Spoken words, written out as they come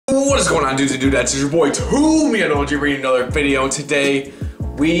What is going on, dudes and dudettes? It's your boy ToomieMGG bringing another video. Today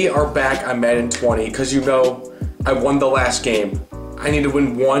we are back on Madden 20 because you know I won the last game. I need to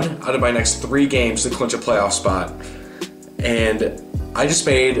win 1 out of my next 3 games to clinch a playoff spot. And I just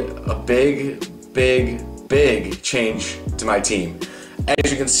made a big change to my team.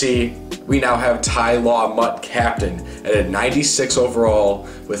 As you can see, we now have Ty Law Mutt captain at a 96 overall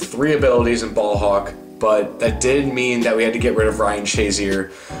with 3 abilities in ball hawk. But that did mean that we had to get rid of Ryan Shazier.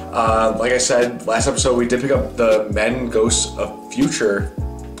 Like I said, last episode we did pick up the Madden Ghosts of Future,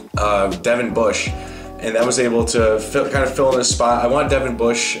 Devin Bush, and that was able to kind of fill in his spot. I want Devin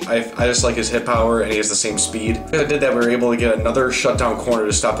Bush. I just like his hit power, and he has the same speed. Because I did that, we were able to get another shutdown corner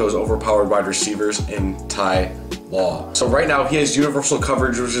to stop those overpowered wide receivers in Ty Law. So right now he has universal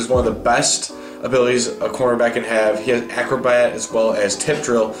coverage, which is one of the best abilities a cornerback can have. He has acrobat as well as tip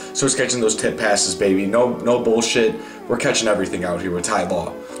drill, so he's catching those tip passes, baby. No bullshit. We're catching everything out here with Ty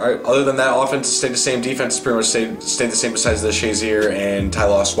Law. Alright, other than that, offense stayed the same, defense pretty much stayed the same besides the Shazier and Ty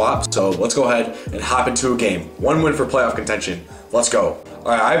Law swap. So let's go ahead and hop into a game. 1 win for playoff contention. Let's go.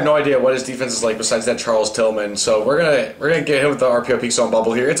 Alright, I have no idea what his defense is like besides that Charles Tillman, so we're gonna get him with the RPO peak zone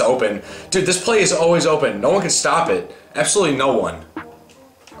bubble here. It's open. Dude, this play is always open. No one can stop it. Absolutely no one.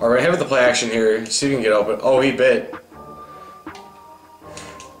 Alright, have the play action here. See if we can get open. Oh, he bit.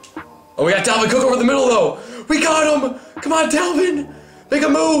 Oh, we got Dalvin Cook over the middle, though. We got him. Come on, Dalvin. Make a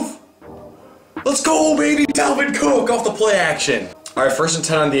move. Let's go, baby. Dalvin Cook off the play action. Alright, 1st and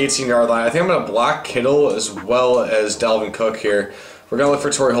 10 on the 18-yard line. I think I'm going to block Kittle as well as Dalvin Cook here. We're going to look for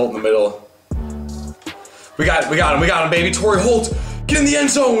Torrey Holt in the middle. We got him, baby. Torrey Holt, get in the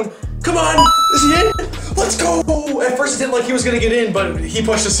end zone. Come on. Is he in? Let's go! At first it didn't like he was gonna get in, but he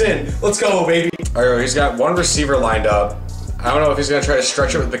pushed us in. Let's go, baby. Alright, he's got 1 receiver lined up. I don't know if he's gonna try to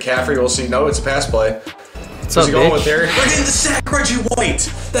stretch it with McCaffrey. We'll see. No, it's a pass play. What's up, he going with there? We're getting the sack, Reggie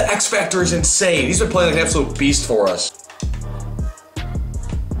White! The X Factor is insane. He's been playing like an absolute beast for us.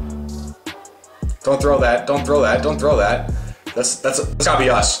 Don't throw that. Don't throw that. Don't throw that. That's gotta be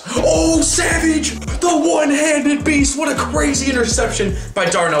us. Oh, Savage! The one-handed beast! What a crazy interception by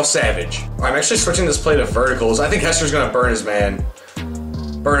Darnell Savage. I'm actually switching this play to verticals. I think Hester's gonna burn his man.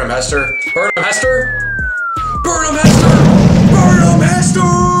 Burn him, Hester. Burn him, Hester! Burn him, Hester! Burn him,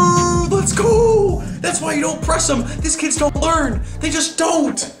 Hester! Let's go! That's why you don't press them. These kids don't learn. They just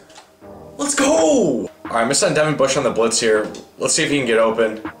don't. Let's go! Alright, I'm gonna send Devin Bush on the blitz here. Let's see if he can get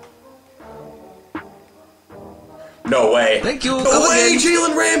open. No way. Thank you. No way,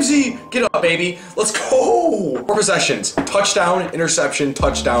 Jalen Ramsey. Get up, baby. Let's go. 4 possessions. Touchdown, interception,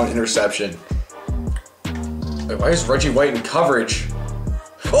 touchdown, interception. Wait, why is Reggie White in coverage?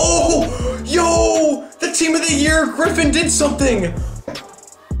 Oh, yo, the team of the year, Griffin did something.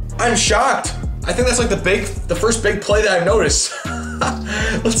 I'm shocked. I think that's like the first big play that I've noticed.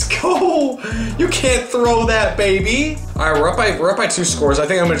 Let's go. You can't throw that, baby. All right, we're up by 2 scores. I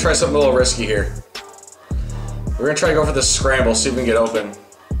think I'm gonna try something a little risky here. We're gonna try to go for the scramble, see if we can get open.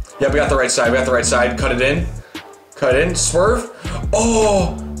 Yep, we got the right side, Cut it in. Cut it in, swerve.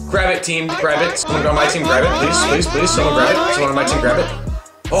 Oh, grab it, team, grab it. Someone on my team, grab it, please. Someone grab it. Someone on my team, grab it.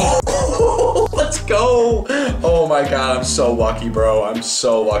 Oh, let's go. Oh my God, I'm so lucky, bro. I'm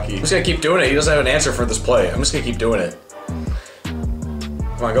so lucky. I'm just gonna keep doing it. He doesn't have an answer for this play. I'm just gonna keep doing it.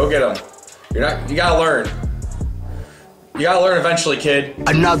 Come on, go get him. You gotta learn. You gotta learn eventually, kid.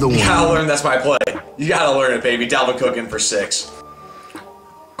 Another one. You gotta learn that's my play. You gotta learn it, baby. Dalvin Cook in for 6. Alright,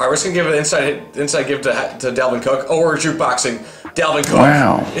 we're just gonna give an inside give to Dalvin Cook. Oh, we're jukeboxing. Dalvin Cook.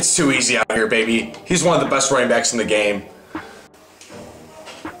 Wow. It's too easy out here, baby. He's one of the best running backs in the game.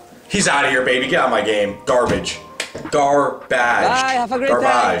 He's out of here, baby. Get out of my game. Garbage. Garbage. Bye, have a great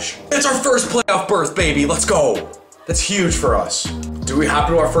Garbage. It's our first playoff berth, baby. Let's go. That's huge for us. Do we hop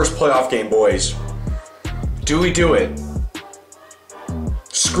into our first playoff game, boys? Do we do it?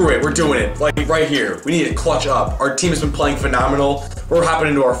 Screw it, we're doing it. Like, right here. We need to clutch up. Our team has been playing phenomenal. We're hopping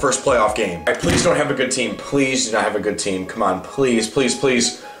into our first playoff game. All right, please don't have a good team. Please do not have a good team. Come on, please.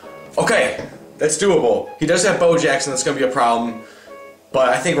 Okay, that's doable. He does have Bo Jackson. That's going to be a problem. But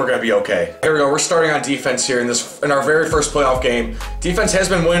I think we're going to be okay. Here we go. We're starting on defense here in our very first playoff game. Defense has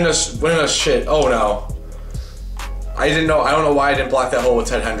been winning us shit. Oh, no. I don't know why I didn't block that hole with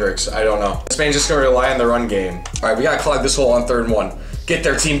Ted Hendricks. I don't know. This man's just going to rely on the run game. All right, we got to clog this hole on 3rd and 1. Get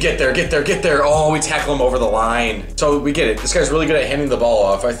there, team. Get there. Oh, we tackle him over the line. So we get it. This guy's really good at handing the ball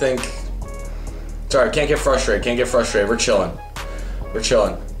off. I think. Sorry, can't get frustrated. We're chilling.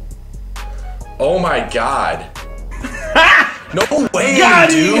 Oh my God. No way,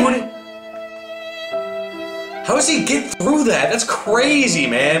 dude. How does he get through that? That's crazy,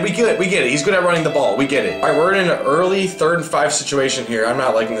 man. We get it. He's good at running the ball. We get it. All right, we're in an early 3rd and 5 situation here. I'm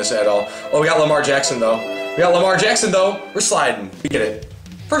not liking this at all. Oh, we got Lamar Jackson, though. We're sliding. We get it.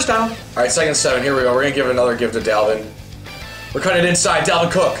 First down. All right, 2nd and 7. Here we go. We're going to give it another give to Dalvin. We're cutting it inside.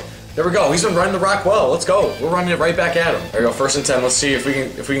 Dalvin Cook. There we go. He's been running the rock well. Let's go. We're running it right back at him. There we go. 1st and 10. Let's see if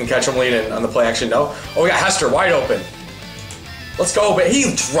we can catch him leading on the play action. No. Oh, we got Hester wide open. Let's go. But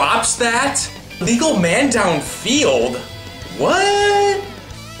he drops that. Legal man downfield. What?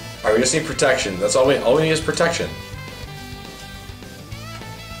 All right, we just need protection. That's all we need is protection.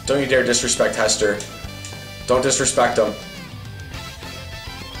 Don't you dare disrespect Hester. Don't disrespect him.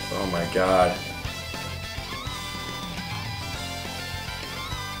 Oh my God.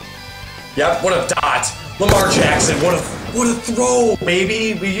 Yep, what a dot. Lamar Jackson, what a throw,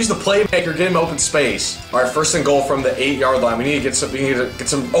 baby. We use the playmaker, get him open space. All right, 1st and goal from the 8-yard line. We need to get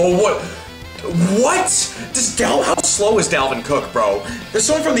some. Oh, what? How slow is Dalvin Cook, bro? There's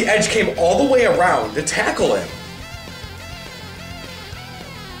someone from the edge came all the way around to tackle him.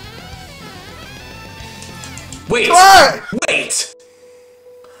 Wait.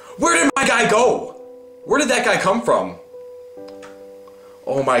 Where did my guy go? Where did that guy come from?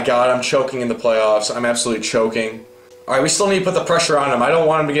 Oh my God, I'm choking in the playoffs. I'm absolutely choking. All right, we still need to put the pressure on him. I don't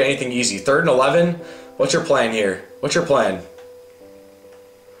want him to get anything easy. 3rd and 11. What's your plan here? What's your plan?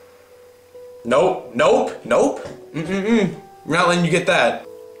 Nope. We're not letting you get that.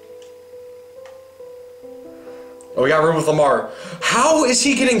 Oh, we got room with Lamar. How is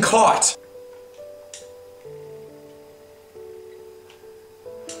he getting caught?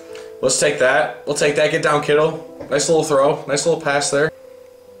 Let's take that. We'll take that. Get down, Kittle. Nice little throw. Nice little pass there.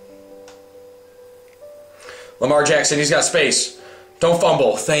 Lamar Jackson, he's got space. Don't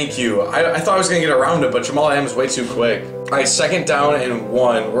fumble. Thank you. I thought I was going to get around it, but Jamal Adams way too quick. All right, 2nd down and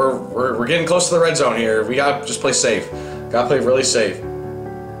 1. We're getting close to the red zone here. We got to just play safe. Got to play really safe.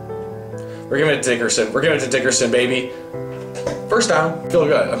 We're giving it to Dickerson. We're giving it to Dickerson, baby. 1st down. I feel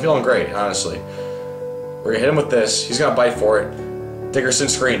good. I'm feeling great, honestly. We're going to hit him with this. He's going to bite for it. Dickerson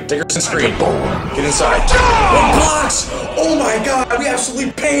screen. Get inside. What blocks? Oh my God, we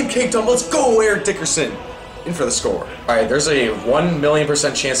absolutely pancaked him. Let's go, Eric Dickerson. In for the score. All right, there's a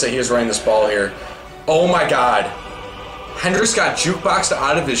 1,000,000% chance that he is running this ball here. Oh my God. Hendricks got jukeboxed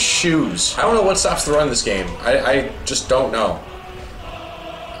out of his shoes. I don't know what stops the run this game. I just don't know.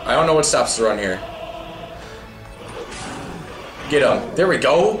 I don't know what stops the run here. Get him. There we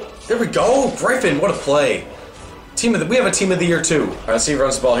go. Griffin, what a play. We have a team of the year too. All right, let's see if he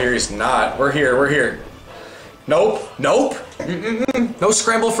runs the ball here. He's not. We're here. Nope. No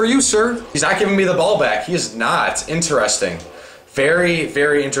scramble for you, sir. He's not giving me the ball back. He is not. Interesting. Very,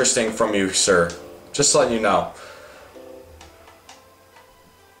 very interesting from you, sir. Just letting you know.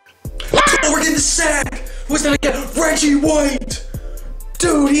 Oh, we're getting the sack. Who's that again? Reggie White.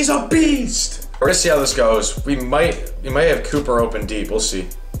 Dude, he's a beast. We're gonna see how this goes. We might have Cooper open deep. We'll see.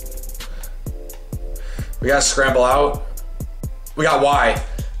 We gotta scramble out. We got Y.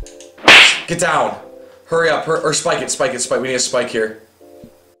 Get down. Hurry up, or spike it. We need a spike here.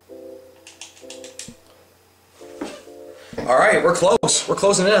 All right, we're close. We're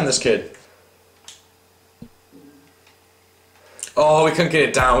closing in on this kid. Oh, we couldn't get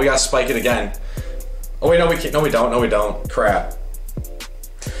it down. We gotta spike it again. Oh wait, no, we can't. No, we don't. Crap.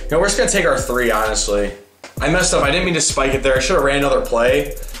 You know, we're just gonna take our 3, honestly. I messed up. I didn't mean to spike it there. I should have ran another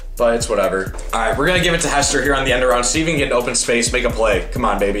play, but it's whatever. All right, we're gonna give it to Hester here on the end around. See if we can get an open space, make a play. Come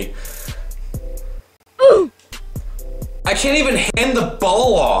on, baby. I can't even hand the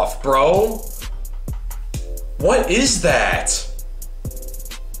ball off, bro. What is that?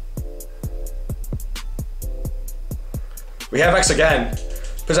 We have X again.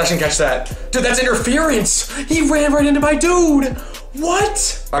 Possession, catch that. Dude, that's interference. He ran right into my dude.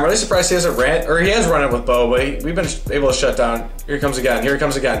 What? I'm really surprised he hasn't ran, or he has run it with Bo, but we've been able to shut down. Here he comes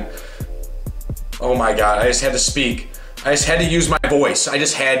again. Oh my God, I just had to speak. I just had to use my voice. I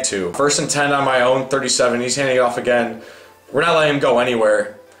just had to. 1st and 10 on my own, 37. He's handing it off again. We're not letting him go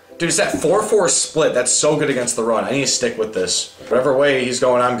anywhere. Dude, it's that 4-4 split. That's so good against the run. I need to stick with this. Whatever way he's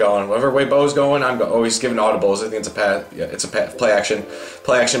going, I'm going. Whatever way Bo's going, I'm going. Oh, he's giving audibles. I think it's a pass. Yeah, it's a pass. Play action.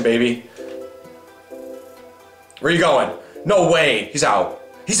 Play action, baby. Where are you going? No way. He's out.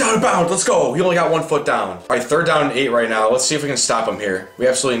 He's out of bounds. Let's go. He only got 1 foot down. All right, 3rd down and 8 right now. Let's see if we can stop him here. We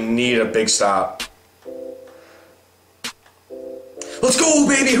absolutely need a big stop. Let's go,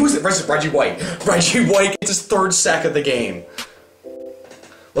 baby! Who's it? Reggie White. Reggie White gets his 3rd sack of the game.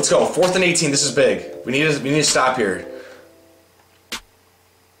 Let's go. 4th and 18. This is big. We need to stop here.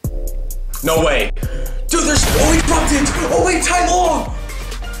 No way. Dude, there's... Oh, he dropped it! Oh, wait, Ty Law!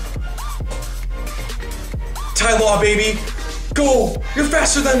 Ty Law, baby. Go. You're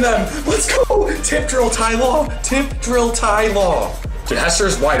faster than them. Let's go. Tip drill, Ty Law. Tip drill, Ty Law. Dude,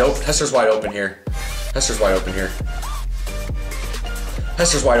 Hester's wide open. Hester's wide open here. Hester's wide open here.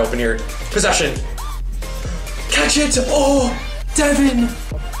 Hester's wide open here. Possession. Catch it. Oh, Devin.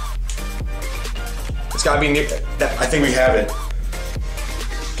 It's gotta be near. I think we have it.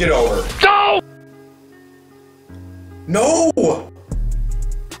 Get over. Go! No!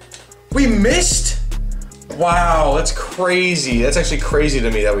 We missed? Wow, that's crazy. That's actually crazy to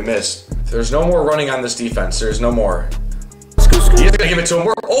me that we missed. There's no more running on this defense. There's no more. He's gonna give it to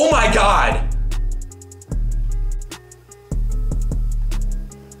him. Oh my god!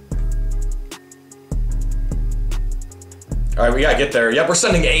 Alright, we gotta get there. Yep, we're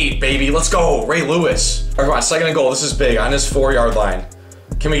sending 8, baby. Let's go. Ray Lewis. Alright, come on, second and goal. This is big on his 4-yard line.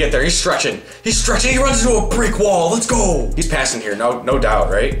 Can we get there? He's stretching. He's stretching. He runs into a brick wall. Let's go. He's passing here. No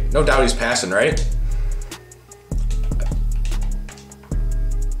doubt, right? No doubt he's passing, right?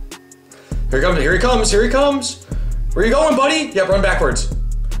 Here he comes. Here he comes. Here he comes. Where are you going, buddy? Yep, run backwards.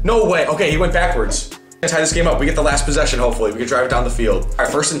 No way. Okay, he went backwards. Let's tie this game up. We get the last possession, hopefully. We can drive it down the field. All right,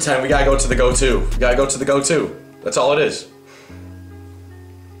 1st and 10. We gotta go to the go-to. We gotta go to the go-to. That's all it is.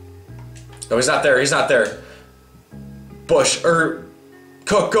 No, he's not there. He's not there. Bush,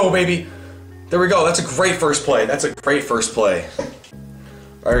 Cook, go, baby. There we go. That's a great first play. That's a great first play.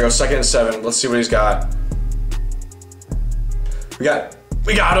 All right, we go 2nd and 7. Let's see what he's got. We got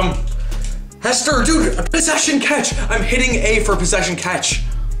him. Hester, dude, a possession catch. I'm hitting A for possession catch.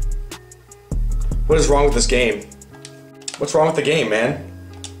 What is wrong with this game? What's wrong with the game, man?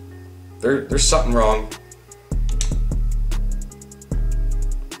 There's something wrong.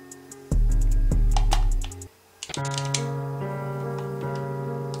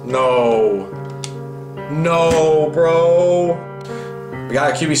 No, bro. We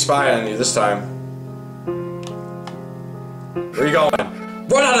got a QB spy on you this time. Where are you going?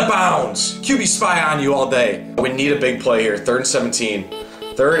 Run out of bounds. QB spy on you all day. We need a big play here. 3rd and 17.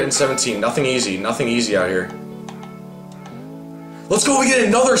 3rd and 17. Nothing easy. Nothing easy out here. Let's go. We get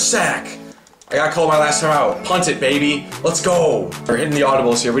another sack. I gotta call my last time out. Punt it, baby. Let's go. We're hitting the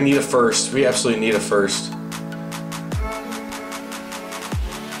audibles here. We need a first. We absolutely need a first.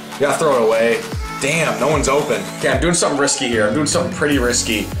 You gotta throw it away. Damn, no one's open. Okay, I'm doing something risky here. I'm doing something pretty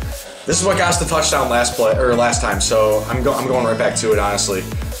risky. This is what got us the touchdown last time, so I'm going right back to it, honestly.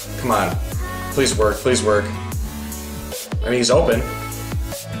 Come on. Please work, please work. I mean, he's open.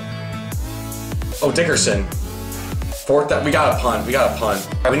 Oh, Dickerson. 4th down. We got a punt. We got a punt.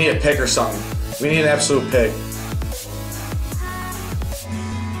 All right, we need a pick or something. We need an absolute pick.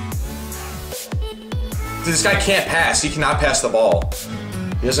 Dude, this guy can't pass. He cannot pass the ball.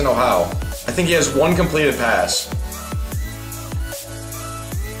 He doesn't know how. I think he has 1 completed pass.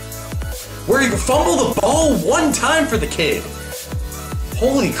 Where you fumble the ball 1 time for the kid.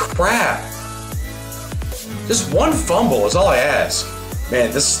 Holy crap. Just 1 fumble is all I ask.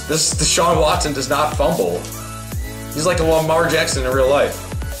 Man, this Deshaun Watson does not fumble. He's like a Lamar Jackson in real life.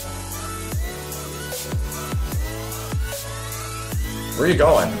 Where are you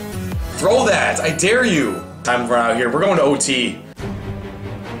going? Throw that. I dare you. Time to run out here. We're going to OT.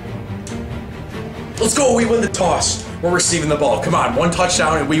 Let's go, we win the toss. We're receiving the ball. Come on, 1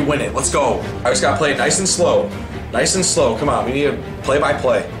 touchdown and we win it. Let's go. I just gotta play it nice and slow. Nice and slow. Come on, we need a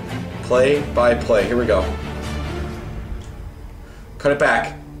play-by-play. Play-by-play. Here we go. Cut it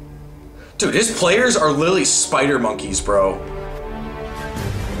back. Dude, his players are literally spider monkeys, bro.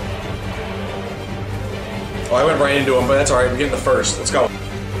 Oh, I went right into him, but that's alright. We're getting the first. Let's go.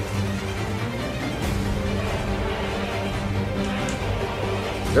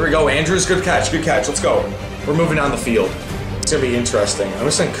 There we go, Andrews, good catch, let's go. We're moving on the field. It's gonna be interesting. I'm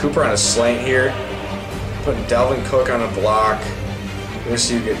gonna send Cooper on a slant here. Putting Dalvin Cook on a block. We're gonna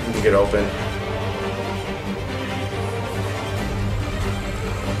see who can get open.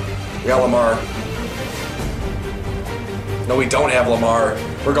 We got Lamar. No, we don't have Lamar.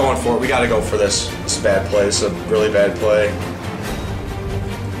 We're going for it, we gotta go for this. This is a bad play, this is a really bad play.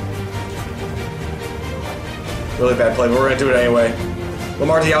 Really bad play, but we're gonna do it anyway.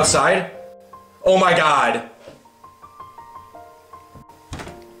 Lamar to the outside. Oh my god.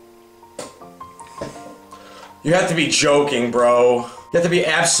 You have to be joking, bro. You have to be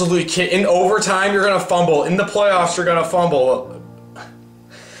absolutely kidding. In overtime, you're gonna fumble. In the playoffs, you're gonna fumble.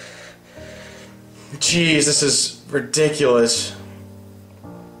 Jeez, this is ridiculous.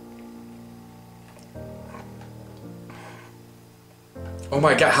 Oh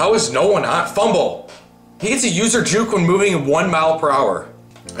my god, how is no one on? Fumble. He gets a user juke when moving 1 mile per hour.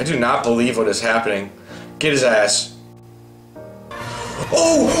 I do not believe what is happening. Get his ass.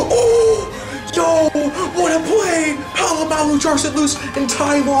 Oh! Yo! what a play! Palomalu jars it loose, and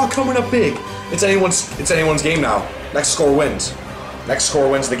Ty Law coming up big. It's anyone's game now. Next score wins. Next score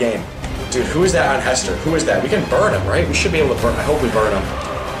wins the game. Dude, who is that on Hester? Who is that? We can burn him, right? We should be able to burn. I hope we burn him.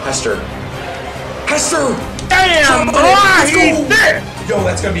 Hester. Hester! Damn, boy, he's dead! Yo,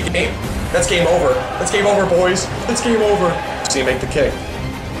 that's gonna be game. That's game over. That's game over, boys. That's game over. See him make the kick.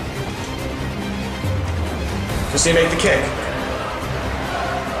 Just see him make the kick.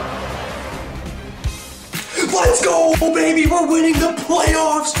 Let's go, baby! We're winning the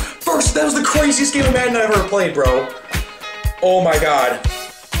playoffs! First, that was the craziest game of Madden I've ever played, bro. Oh my god.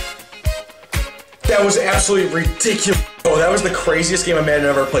 That was absolutely ridiculous. Oh, that was the craziest game of Madden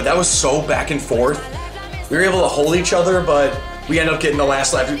I've ever played. That was so back and forth. We were able to hold each other, but we ended up getting the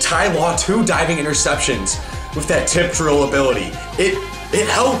last lap. Dude, Ty Law, 2 diving interceptions with that tip drill ability. It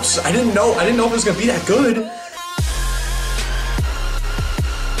helps. I didn't know it was gonna be that good.